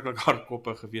verskriklik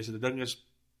hardkoppig gewees het. Die ding is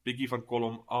bietjie van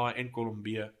kolom A en kolom B.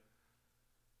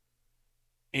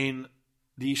 En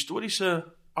die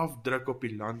historiese afdruk op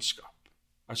die landskap,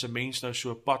 as 'n mens nou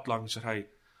so 'n pad langs ry,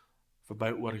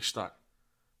 verby Oorigstad,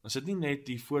 dan is dit nie net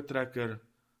die voortrekker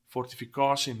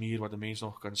fortifikasiemuur wat 'n mens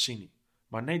nog kan sien nie,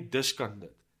 maar net dis kan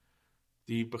dit,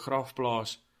 die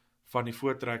begrafplaas van die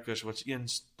voortrekkers wat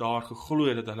eens daar geglo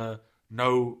het dat hulle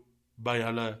nou by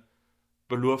hulle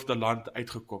beloofde land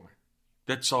uitgekom het.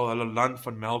 Dit sal hulle land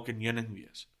van melk en honing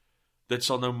wees. Dit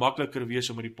sal nou makliker wees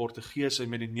om met die Portugese en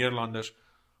met die Nederlanders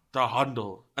te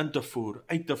handel, in te voer,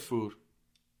 uit te voer.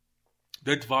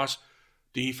 Dit was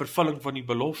die vervulling van die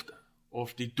belofte,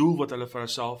 of die doel wat hulle vir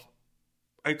hulself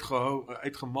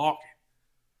uitgemaak het.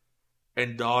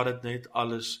 En daar het net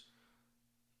alles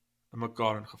in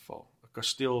mekaar ingeval. 'n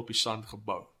Kasteel op die sand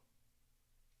gebou.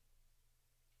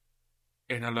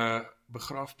 En hulle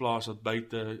begrafplaas wat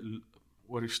buite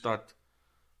oor die stad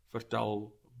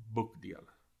vertel boekdele.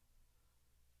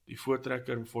 Die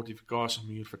voortrekker en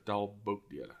fortifikasiemuur vertel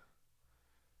boekdele.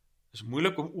 Het is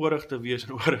moeilik om oorig te wees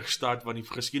in Oorigstad, want die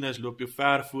geskiedenis loop jou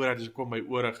ver vooruit as jy kom by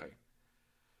oorigheid.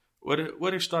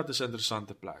 Oorigstad is 'n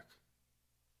interessante plek.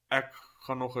 Ek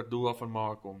gaan nog 'n doel daarvan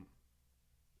maak om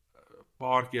 'n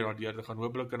paar keer daar deur te gaan.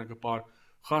 Hopelik kan ek 'n paar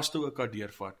gaste ook daar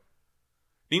deurvat.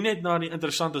 Nie net na die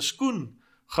interessante skoen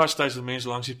gasthuis wat mense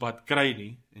langs die pad kry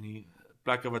nie, en die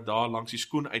plekke wat daar langs die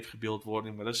skoen uitgebeeld word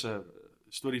nie, maar dit is 'n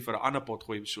storie vir 'n ander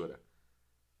potgooi episode.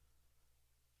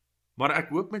 Maar ek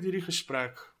hoop met hierdie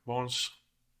gesprek, waar ons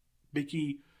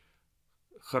bietjie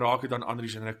geraak het aan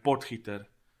Andries Hendrik Potgieter,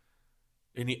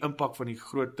 en die impak van die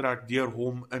groot trek deur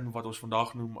hom in wat ons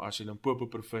vandag noem as die Limpopo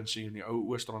provinsie in die ou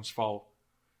Oos-Transvaal,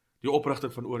 die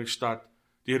oprigting van Oorigstad,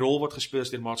 die rol wat gespeel is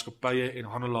deur maatskappye en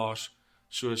handelaars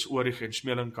soos Oorig en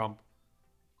Smelingkamp,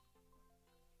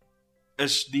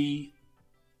 is die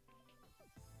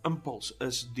impuls,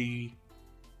 is die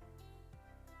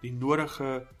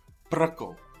nodige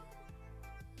prikkel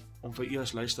om vir u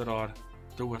as luisteraar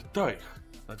te oortuig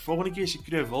dat volgende keer as jy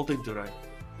Kreeu Wildtuin toe ry,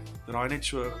 draai net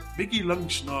so bietjie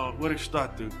links na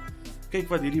Oorigstad toe, kyk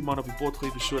wat hierdie man op die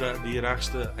potgooi episode die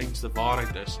regste, einste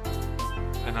waarheid is,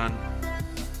 en dan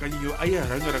kan jy jou eie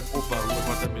herinnering opbou oor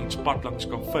wat 'n mens pad langs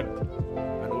kan vind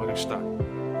in Oorigstad.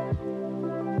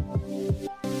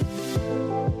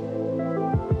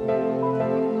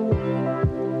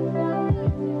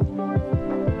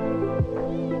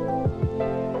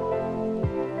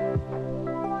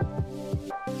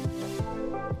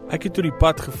 Ek het toe die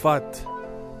pad gevat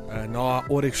na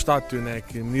Oorigstad toe, en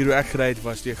die manier hoe ek gery het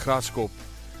was die Graskop.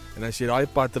 En as jy daai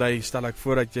pad ry, stel ek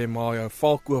voor dat jy maar jou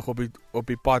valkoog op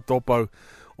die pad ophou,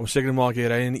 om seker te maak jy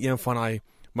ry in een van die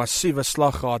massiewe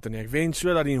slaggate nie. Ek wens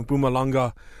so dat die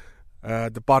Mpumalanga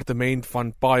departement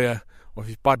van paaie of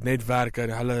die padnetwerke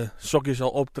hulle sokkies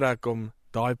sal optrek om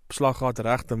daai slaggate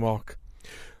reg te maak.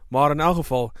 Maar in elk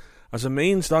geval, as 'n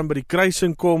mens dan by die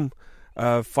kruising kom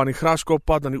van die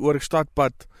Graskoppad aan die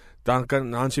Oorigstadpad, dan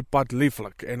is die pad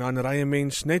lieflik, en dan ry 'n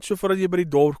mens net so voordat jy by die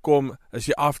dorp kom, is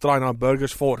jy afdraai na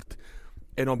Burgersfort,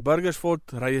 En op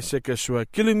Burgersfort ry jy seker so 1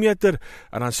 kilometer,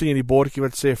 en dan sien jy die bordjie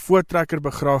wat sê, Voortrekker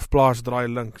begraafplaas draai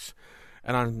links.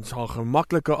 En dan is al 'n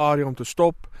gemaklike area om te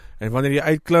stop, en wanneer jy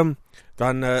uitklim,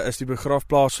 dan is die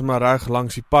begraafplaas sommer reg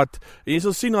langs die pad. En jy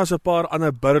sal sien as 'n paar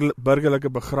ander burgerlike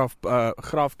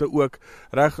grafte ook,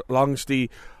 reg langs die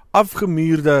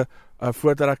afgemuurde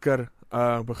Voortrekker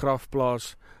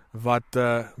begraafplaas, wat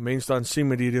mens dan sien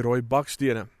met die rooi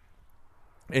bakstene.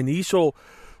 En hierso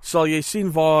sal jy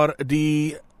sien waar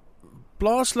die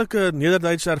plaaslike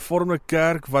Nederduitse Hervormde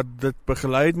Kerk wat dit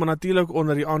begeleid, maar natuurlik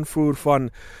onder die aanvoer van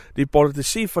die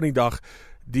politisie van die dag,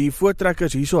 die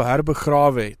voortrekkers hierso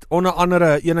herbegrawe het. Onder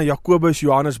andere ene Jacobus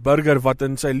Johannes Burger, wat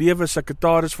in sy lewe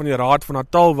sekretaris van die Raad van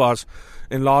Natal was,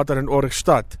 en later in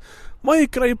Origstad. Maar jy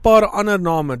kry 'n paar ander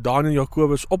name, Daniel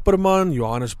Jacobus Opperman,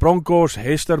 Johannes Bronkhorst,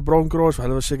 Hester Bronkhorst,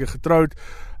 hulle was seker getroud,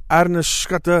 Ernest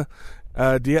Skutte,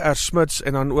 D.R. Smits,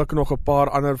 en dan ook nog 'n paar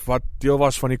ander wat deel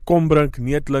was van die Kombrink,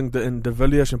 Neetling, de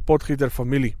Villiers en Potgieter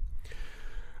familie.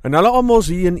 En hulle almal is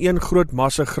hier in een groot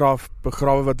massagraaf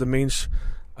begrawe wat 'n mens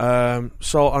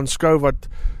sal aanskou, wat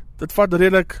dit vat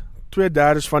redelik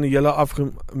 2/3 van die hele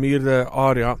afgemuurde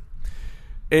area.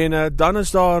 En dan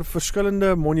is daar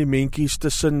verskillende monumentjies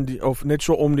tussen of net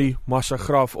so om die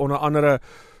massagraaf, onder andere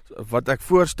wat ek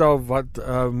voorstel wat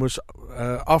moes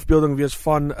afbeelding wees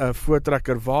van 'n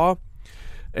voortrekker waar,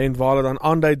 en waar hulle dan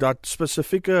aandui dat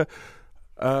spesifieke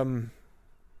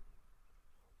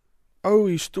ou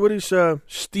historiese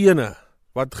stene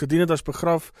wat gedien het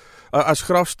as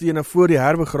grafstene voor die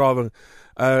herbegrawing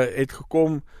het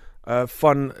gekom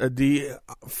van die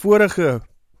vorige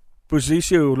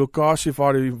posisie, lokasie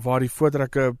waar die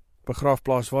voortrekker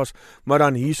begraafplaas was, maar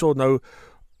dan hierso nou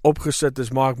opgesit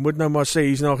is, maar ek moet nou maar sê,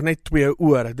 hier is nog net 2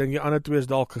 oor, ek dink die ander 2 is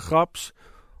dalk gegaps,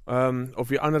 of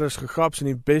die ander is gegaps, en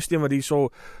die beste een wat hierso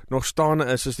nog staande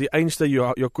is die einste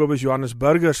Jacobus Johannes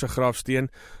Burger se grafsteen,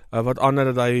 wat ander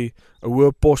dat hy 'n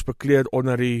hoë pos bekleed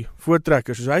onder die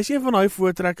voortrekkers. So hy is een van die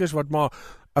voortrekkers wat maar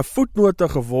 'n voetnote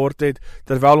geword het,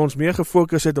 terwyl ons meer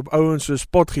gefokus het op ouens soos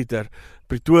Potgieter,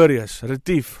 Pretorius,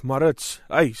 Retief, Maritz,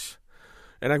 Uys.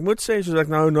 En ek moet sê, soos ek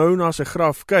nou na sy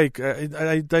graf kyk,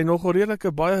 het hy nogal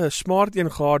redelik baie smart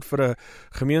een gehad vir 'n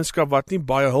gemeenskap wat nie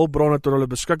baie hulpbronne tot hulle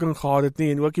beskikking gehad het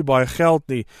nie, en ook nie baie geld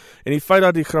nie. En die feit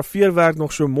dat die grafeerwerk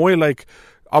nog so mooi lyk,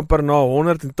 amper na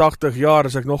 180 jaar,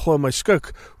 is ek nogal in my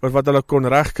skik oor wat hulle kon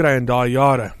regkry in daai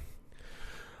jare.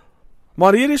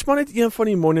 Maar hier is maar net een van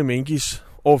die monumentjies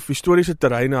of historiese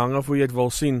terreine, hang af hoe jy dit wil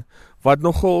sien, wat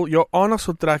nogal jou aandag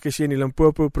sal trek as jy in die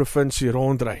Limpopo provinsie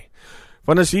rondry.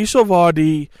 Want is hierso waar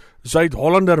die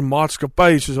Zuid-Hollander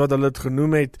maatskappy, soos wat hulle dit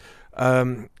genoem het,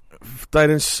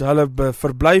 tydens hulle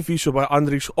verblyf hierso by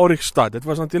Andries Origstad. Dit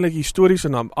was natuurlik die historiese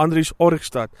naam, Andries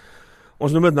Origstad.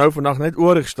 Ons noem dit nou vandag net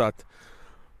Origstad.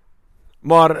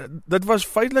 Maar dit was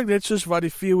feitelik net soos wat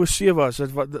die VOC was.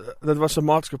 Dit was 'n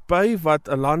maatskappy wat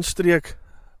 'n landstreek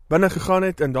binne gegaan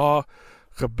het en daar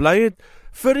gebly het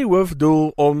vir die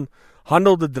hoofdoel om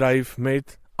handel te dryf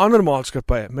met ander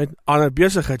maatskappye, met ander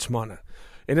besigheidsmanne.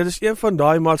 En dit is een van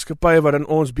daai maatskappye wat in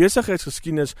ons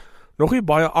besigheidsgeskiedenis nog nie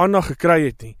baie aandag gekry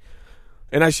het nie.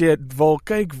 En as jy wil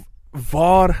kyk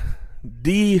waar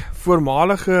die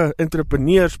voormalige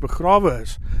entrepreneurs begrawe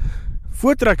is,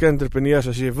 voortrekker entrepreneurs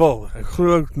as jy wil, ek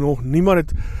glo nog niemand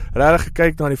het regtig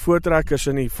gekyk na die voortrekkers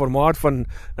in die formaat van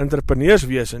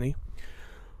entrepreneurswese nie,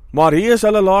 maar hier is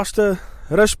hulle laaste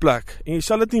rusplek, en jy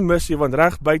sal dit nie mis nie, want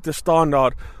reg buite staan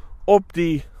daar op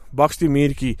die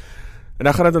baksteenmuurtjie, en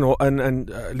dan gaan dit in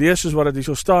lees soos wat dit hier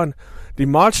so staan, die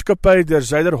maatskappy der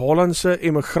Suider-Hollandse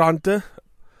emigrante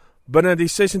binne die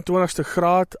 26ste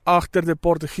graad agter die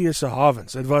Portugese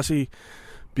havens. Dit was die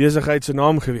besigheid se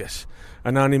naam gewees.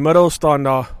 En dan in die middel staan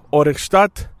daar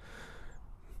Origstad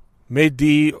met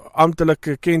die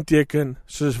amptelike kenteken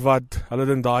soos wat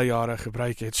hulle in daai jare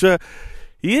gebruik het. So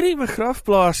hierdie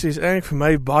begrafplaas is eintlik vir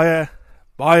my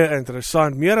baie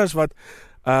interessant, meer as wat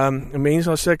mense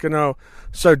al seker nou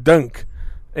sou dink,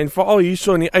 en veral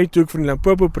hierso in die uithoek van die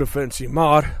Limpopo provinsie.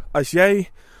 Maar as jy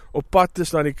op pad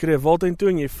is na die Kreewiltuin toe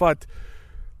en jy vat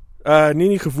nie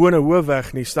die gewone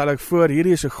hoofweg nie, stel ek voor,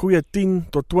 hierdie is 'n goeie 10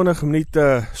 tot 20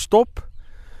 minute stop,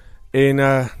 en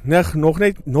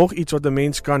nog iets wat 'n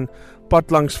mens kan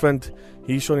pad langs vind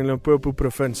hierso in die Limpopo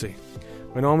provinsie.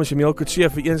 My naam is Emile Kutsie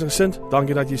vir Eensgesind.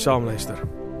 Dankie dat jy saamluister.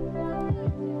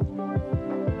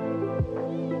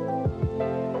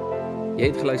 Jy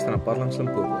het geluister na Pad langs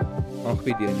Limpopo,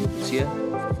 aangebied deur Emile Kutsie,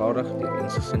 vervaardig deur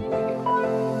Eensgesind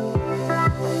Media.